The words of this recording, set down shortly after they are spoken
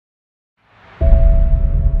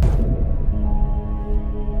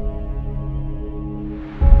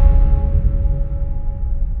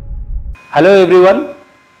Hello everyone,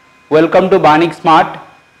 welcome to Vanik Smart.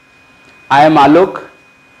 I am Alok.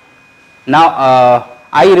 Now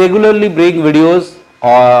I regularly bring videos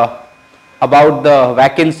about the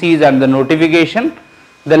vacancies and the notification.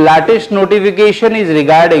 The latest notification is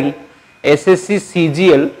regarding Ssc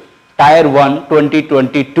Cgl Tier 1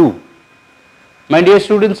 2022. My dear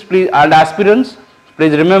students and aspirants,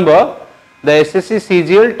 please remember the Ssc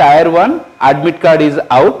Cgl Tier 1 admit card is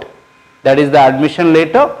out, that is the admission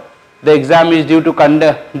letter. The exam is due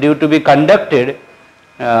to be conducted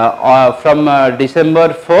from December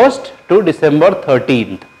 1st to December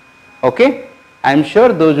 13th. Okay, I am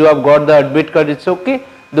sure those who have got the admit card, it's okay.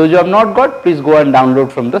 Those who have not got, please go and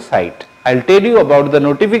download from the site. I will tell you about the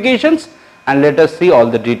notifications and let us see all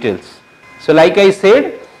the details. So like I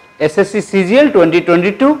said, Ssc Cgl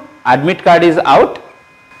 2022 admit card is out.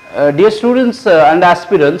 Dear students and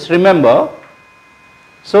aspirants, remember,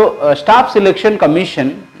 so Staff Selection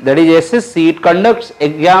Commission, that is Ssc, it conducts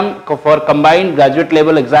exam for combined graduate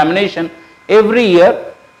level examination every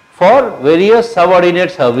year for various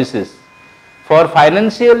subordinate services. For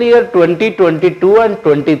financial year 2022 and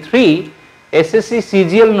 23, Ssc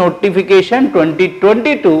Cgl notification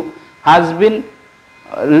 2022 has been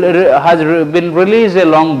released a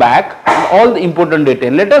long back, and all the important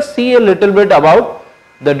details. Let us see a little bit about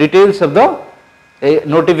the details of the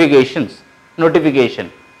notification.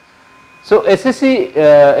 So Ssc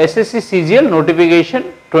Cgl notification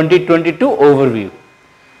 2022 overview.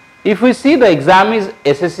 If we see, the exam is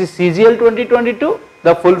Ssc Cgl 2022,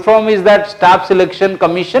 the full form is that Staff Selection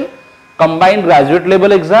Commission combined graduate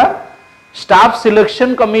level exam. Staff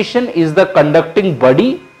Selection Commission is the conducting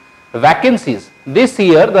body. Vacancies, this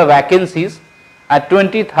year the vacancies are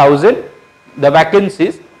 20,000, the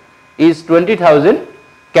vacancies is 20,000.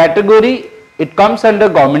 Category, it comes under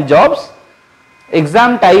government jobs.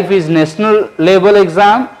 Exam type is national level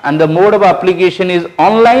exam, and the mode of application is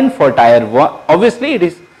online for Tier 1. Obviously it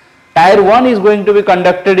is Tier 1 is going to be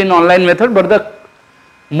conducted in online method, but the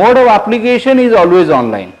mode of application is always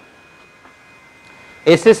online.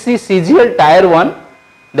 Ssc Cgl Tier 1,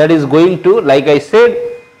 that is going to, like I said,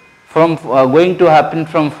 from going to happen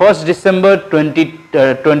from 1st December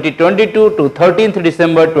 2022 to 13th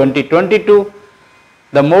December 2022.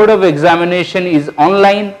 The mode of examination is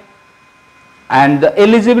online, and the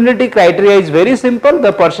eligibility criteria is very simple.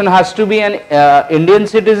 The person has to be an Indian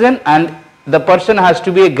citizen, and the person has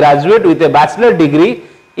to be a graduate with a bachelor degree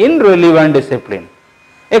in relevant discipline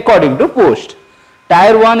according to post.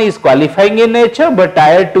 Tier 1 is qualifying in nature, but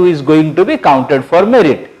Tier 2 is going to be counted for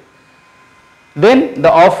merit. Then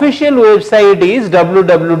the official website is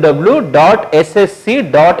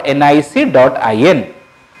www.ssc.nic.in.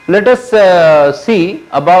 Let us see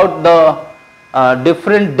about the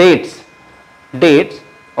different dates.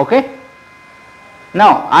 Okay.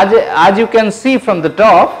 Now as you can see from the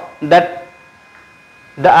top, that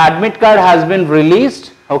the admit card has been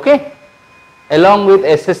released, okay, along with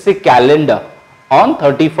Ssc calendar on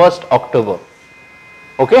 31st October.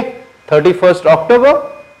 Okay, 31st October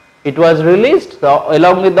it was released. So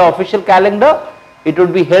along with the official calendar, it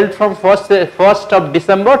would be held from 1st of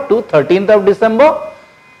December to 13th of December,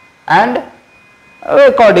 and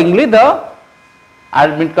accordingly the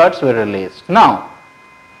admit cards were released. Now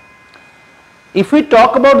if we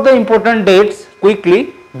talk about the important dates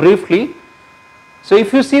quickly, briefly, so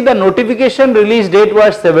if you see, the notification release date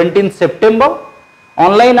was 17th September,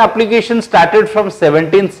 online application started from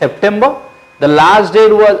 17th September, the last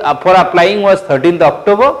date was for applying was 13th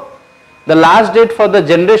October, the last date for the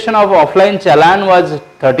generation of offline challan was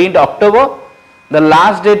 13th October, the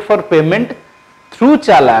last date for payment through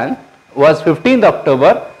challan was 15th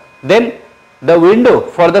October, then the window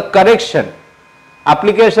for the correction,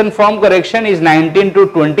 application form correction is 19th to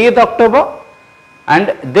 20th October,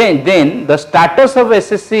 and then the status of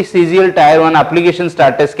Ssc Cgl Tier 1 application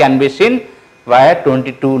status can be seen via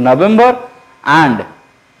 22 November, and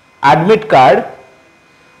admit card,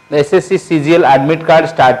 the Ssc Cgl admit card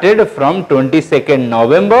started from 22nd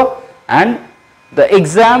November, and the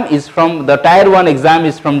exam is from, the Tier 1 exam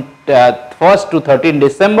is from 1st to 13th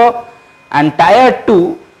December, and Tier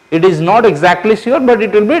 2 it is not exactly sure, but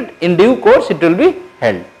it will be in due course, it will be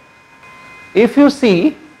held. If you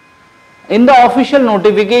see in the official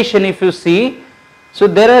notification, if you see, so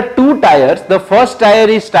there are two tiers. The first tier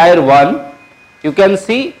is Tier 1, you can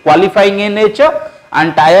see qualifying in nature,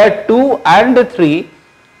 and Tier 2 and 3.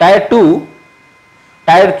 Tier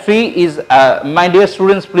 3 is, my dear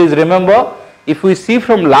students, please remember, if we see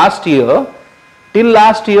from last year, till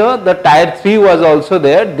last year the Tier 3 was also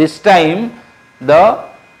there. This time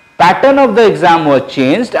the pattern of the exam was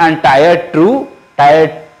changed, and Tier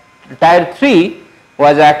 3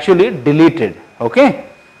 was actually deleted. Okay.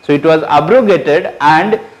 So it was abrogated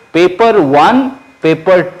and paper 1,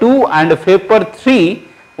 paper 2 and paper 3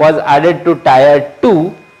 was added to tier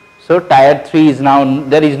 2. So tier 3 is now,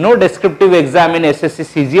 there is no descriptive exam in Ssc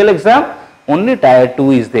Cgl exam, only tier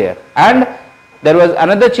 2 is there. And there was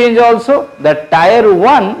another change also, that tier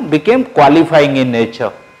 1 became qualifying in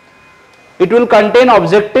nature. It will contain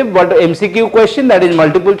objective but MCQ question, that is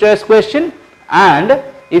multiple choice question, and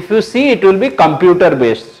if you see it will be computer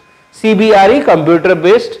based, CBRE computer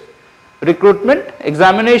based recruitment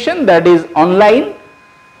examination, that is online.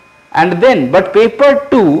 And then but paper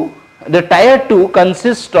 2, the tier 2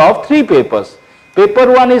 consists of 3 papers.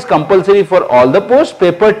 Paper 1 is compulsory for all the posts,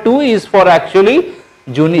 paper 2 is for actually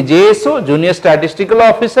junior JSO, Junior Statistical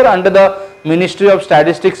Officer under the Ministry of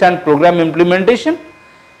Statistics and Program Implementation,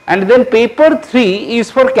 and then paper 3 is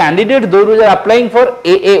for candidates those who are applying for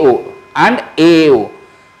AAO and AAO,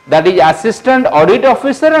 that is Assistant Audit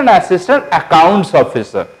Officer and Assistant Accounts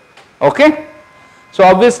Officer. Okay. So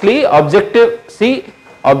obviously objective, see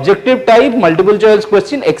objective type multiple choice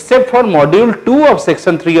question except for module 2 of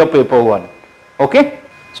section 3 of paper 1. Okay.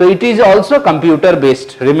 So it is also computer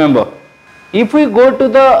based, remember. If we go to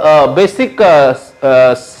the basic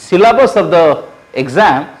syllabus of the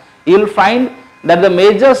exam, you will find that the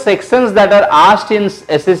major sections that are asked in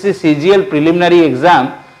Ssc Cgl preliminary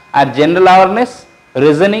exam are general awareness,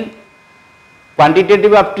 reasoning,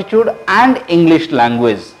 quantitative aptitude and English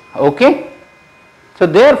language. Okay. So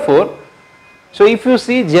therefore, so if you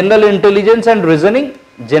see general intelligence and reasoning,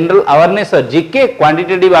 general awareness or GK,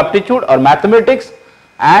 quantitative aptitude or mathematics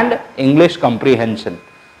and English comprehension.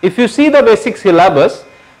 If you see the basic syllabus,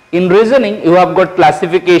 in reasoning you have got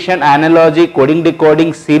classification, analogy, coding,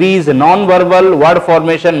 decoding, series, non-verbal, word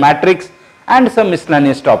formation, matrix and some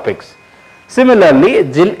miscellaneous topics. Similarly,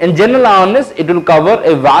 in general awareness it will cover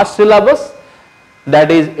a vast syllabus,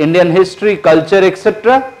 that is Indian history, culture,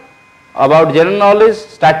 etc., about general knowledge,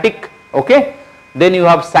 static. Okay. Then you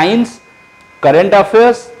have science, current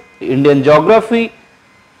affairs, Indian geography.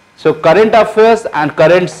 So current affairs and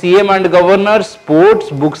current CM and governors, sports,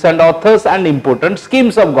 books and authors and important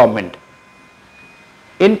schemes of government.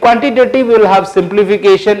 In quantitative you will have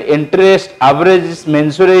simplification, interest, averages,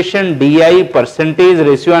 mensuration, DI, percentage,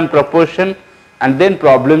 ratio and proportion, and then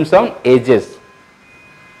problems on ages.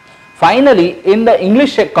 Finally, in the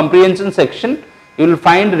English comprehension section you will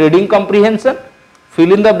find reading comprehension,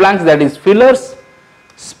 fill in the blanks, that is fillers,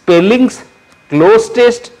 spellings, close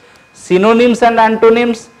test, synonyms and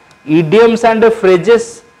antonyms, idioms and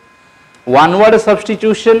phrases, one word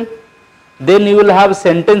substitution. Then you will have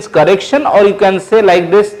sentence correction, or you can say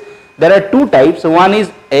like this, there are two types, one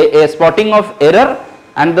is a spotting of error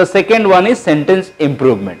and the second one is sentence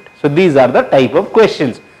improvement. So these are the type of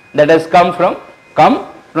questions that has come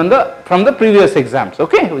from the previous exams.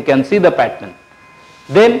 Okay, we can see the pattern.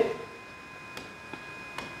 Then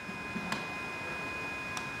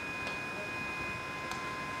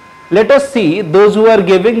let us see those who are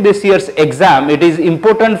giving this year's exam, it is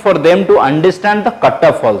important for them to understand the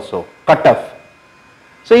cutoff also, cutoff.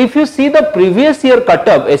 So if you see the previous year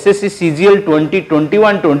cutoff, Ssc Cgl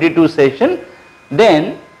 2021-22 session,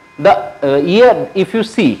 then the year, if you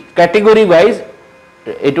see category wise,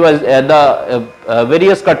 it was the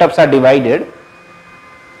various cutoffs are divided.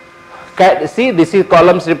 See, this is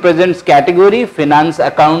columns represents category, finance,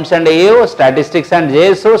 accounts and AO, statistics and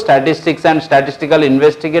JSO, statistics and statistical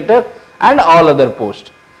investigator and all other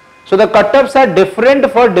posts. So the cutoffs are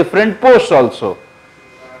different for different posts also.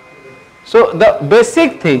 So the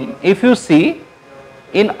basic thing, if you see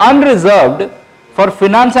in unreserved for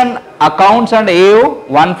finance and accounts and AO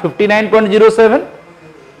 159.07,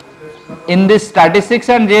 in this statistics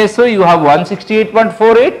and JSO you have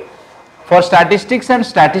 168.48. For statistics and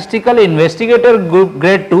statistical investigator group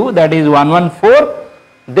grade 2, that is 114.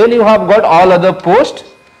 Then you have got all other posts,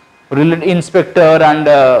 inspector and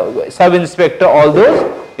sub inspector, all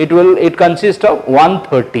those, it consists of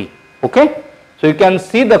 130. Okay. So you can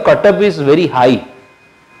see the cutoff is very high.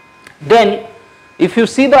 Then if you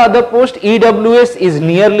see the other post, EWS is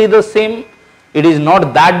nearly the same, it is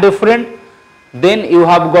not that different. Then you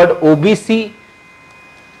have got OBC,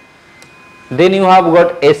 then you have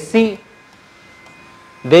got SC,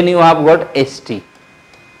 then you have got ST.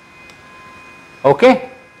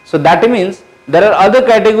 Okay. So that means there are other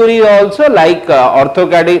categories also, like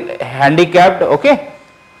handicapped, okay,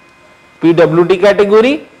 PWD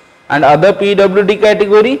category and other PWD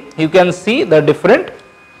category. You can see the different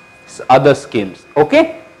other schemes.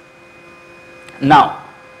 Okay. Now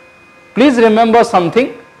please remember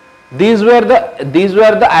something, these were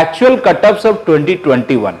the actual cutoffs of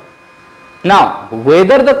 2021. Now,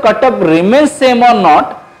 whether the cutoff remains same or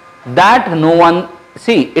not, that no one,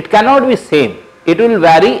 see, it cannot be same. It will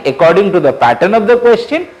vary according to the pattern of the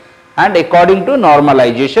question and according to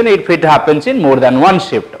normalization if it happens in more than one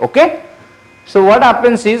shift. Okay. So what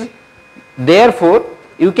happens is, therefore,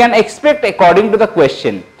 you can expect according to the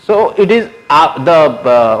question. So it is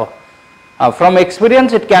from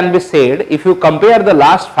experience it can be said, if you compare the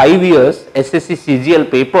last 5 years Ssc Cgl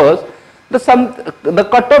papers, the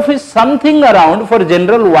cutoff is something around for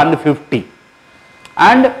general 150,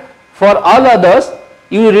 and for all others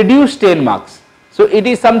you reduce 10 marks. So it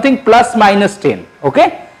is something plus minus 10.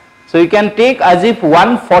 Okay. So you can take as if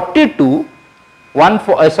 150 to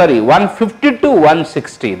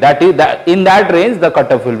 160, that is that in that range the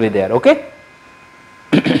cutoff will be there. Okay.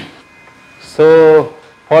 So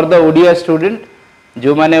for the ODIA student,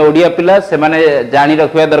 जो माने ओडिया पिला से माने जानी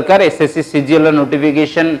रखिया दरकार SSC CGL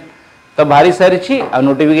notification तो बाहरी सारी आ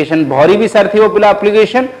नोटिफिकेशन भरी भी सारी थी पिला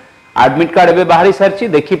एप्लिकेशन एडमिट कार्ड एबे बाहरी सारी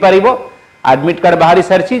देखि पारिबो एडमिट कार्ड बाहरी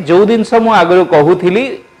सारी जो जिनस मु आगरो कहूथिली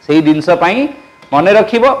सेही जिनस पई मने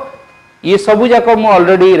रखिबो ये सबु जाक मु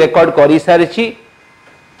ऑलरेडी रिकॉर्ड करि सारी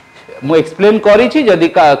मु एक्सप्लेन करिछि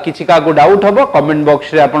जदी किछि का को डाउट हबो कमेंट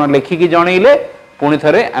बॉक्स रे आपण लेखि कि जणैले पुणी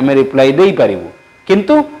थरे आमे रिप्लाई देई पारिबो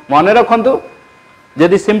किंतु मने रखंतु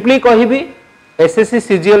जदि सिंपली कहिबी एसएससी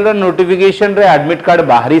सीजीएल रो नोटिफिकेशन रे एडमिट कार्ड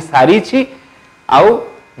बाहरी सारी छी आउ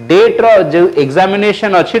डेट रो जो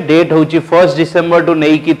एग्जामिनेशन अछि डेट होची 1 डिसेंबर टू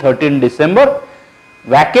नेई की 13 डिसेंबर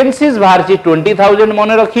वैकेंसीज बाहर छी 20000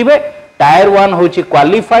 मने रखिबे टायर 1 होची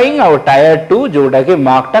क्वालिफाइंग और टायर 2 जोटा के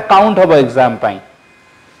मार्क टा काउंट हबो एग्जाम पई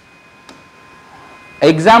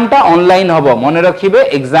एग्जाम टा ऑनलाइन हबो मने रखिबे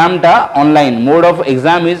एग्जाम टा online mode of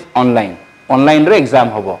exam is online रे एग्जाम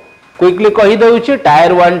हबो क्विकली कहि दउची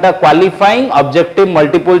टायर 1 टा qualifying objective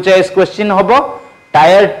multiple choice question हबो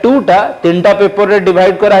टायर 2 टा तीनटा पेपर रे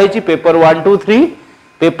डिवाइड करा हिची पेपर 1 2 3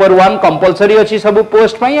 पेपर 1 कंपलसरी अछि सब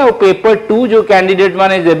पोस्ट पई और पेपर 2 जो कैंडिडेट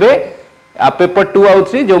माने जेबे पेपर 2 और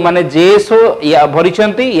 3 जो माने जेएसओ या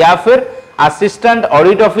भरिचंती या फिर असिस्टेंट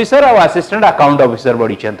ऑडिट ऑफिसर और असिस्टेंट अकाउंट ऑफिसर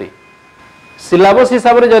भरिचंती सिलेबस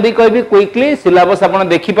हिसाब रे जदी कहबी क्विकली सिलेबस आपण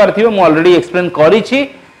देखि पारथिबो मु ऑलरेडी एक्सप्लेन करिछि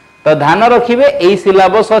तो ध्यान रखिबे एई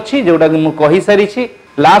सिलेबस अछि जोटा कि मु कहि सारी छी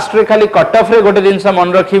लास्ट रे खाली कट ऑफ रे गोटे जिंस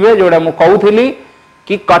मन रखिबे जोटा मु कहउथिली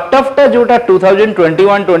कि कट ऑफ टा जोटा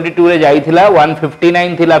 2021 22 रे जाईथिला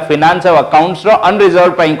 159 थिला फाइनेंस और अकाउंट्स रो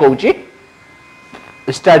अनरिजर्व पई कहउची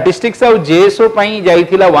स्टैटिस्टिक्स और जेएसओ पई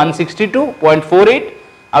जाईथिला 162.48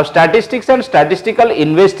 और statistics and statistical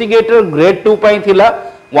investigator grade 2 पई थिला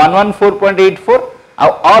 114.84 और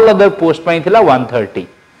ऑल अदर पोस्ट पई थिला 130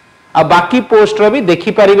 आ बाकी पोस्ट रो भी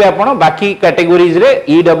देखि परिबे आपण बाकी कैटेगरीज रे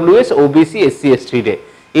ईडब्ल्यूएस ओबीसी एससी एसटी रे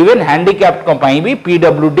इवन हैंडीकैप्ड को पई भी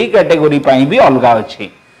पीडब्ल्यूडी कैटेगरी पई भी अलगा अछि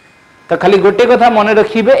तो खाली गोटे कथा मने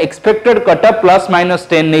रखिबे expected cut off plus minus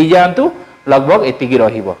 10 नै जानतु लगभग एतिकी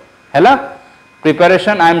रहिबो हैला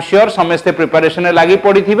प्रिपरेशन आई एम श्योर समस्ते प्रिपरेशन रे लागि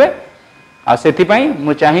पडिथिबे आ सेति पई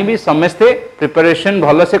मु चाहिबी समस्ते प्रिपरेशन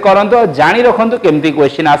भलो से करंतो आ जानि रखंतो केमती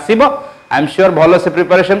क्वेश्चन आसीबो आई एम श्योर भलो से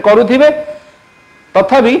प्रिपरेशन करूथिबे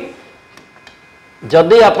तथापि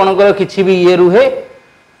जदि आपनकर किछि भी ये रुहे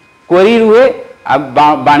क्वेरी रुहे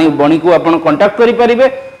बणी को आपण कांटेक्ट करि परिबे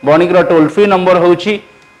बणिक रो टोल फ्री नंबर होची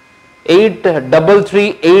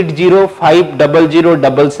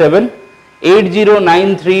 8338050077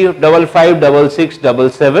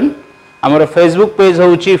 8093556677 हमर फेसबुक पेज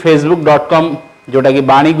होची facebook.com जोटा कि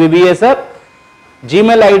बाणिक बीबीएसआर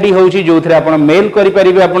जीमेल आईडी होची जो थरे आपण मेल करि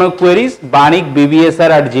परिबे आपण क्वेरीज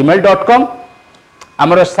banikbbsr@gmail.com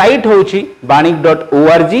हमर साइट होची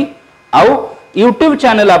banik.org आउ यूट्यूब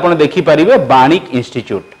चैनल आपण देखि परिबे बाणिक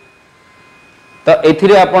इंस्टीट्यूट तो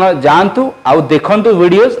एथिरे आपण जानतु आउ देखंतु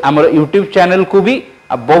वीडियोस हमर यूट्यूब चैनल को भी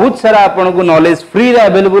बहुत सारा आपण को नॉलेज फ्री रे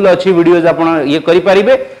अवेलेबल अछि वीडियोस आपण ये करि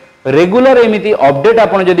परिबे रेगुलर एमिति अपडेट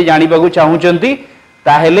आपण जदी जानि बागु चाहुचंती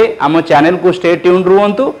ताहेले हम चैनल को स्टे ट्यून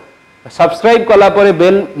रुहंतु सब्सक्राइब कला परे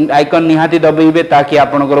बेल आइकन निहाती दबेइबे ताकि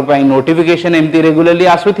आपनकर पई नोटिफिकेशन एमिति रेगुलरली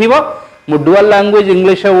आसुथिबो मु डुअल लैंग्वेज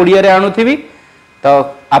इंग्लिश और ओडिया रे आनुथिबी तो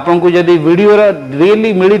आपन को जदी वीडियो रे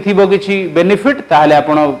रियली मिली थिबो किछि बेनिफिट ताहले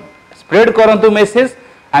आपन स्प्रेड करंतु मैसेज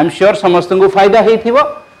आई एम श्योर समस्त को फायदा हेथिबो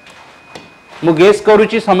मु गेस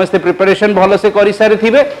करूची समस्त प्रिपरेशन भलो से करि सारि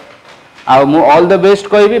थिबे आ मु ऑल द बेस्ट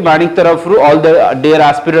कहबी बाणिक तरफ रु ऑल द डियर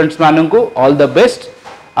एस्पिरेंट्स मानन को all the best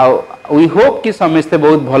uh we hope कि समस्त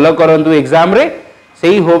बहुत भलो करंतु एग्जाम रे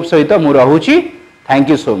सेही होप सहित मु रहूची थैंक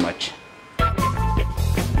यू सो मच।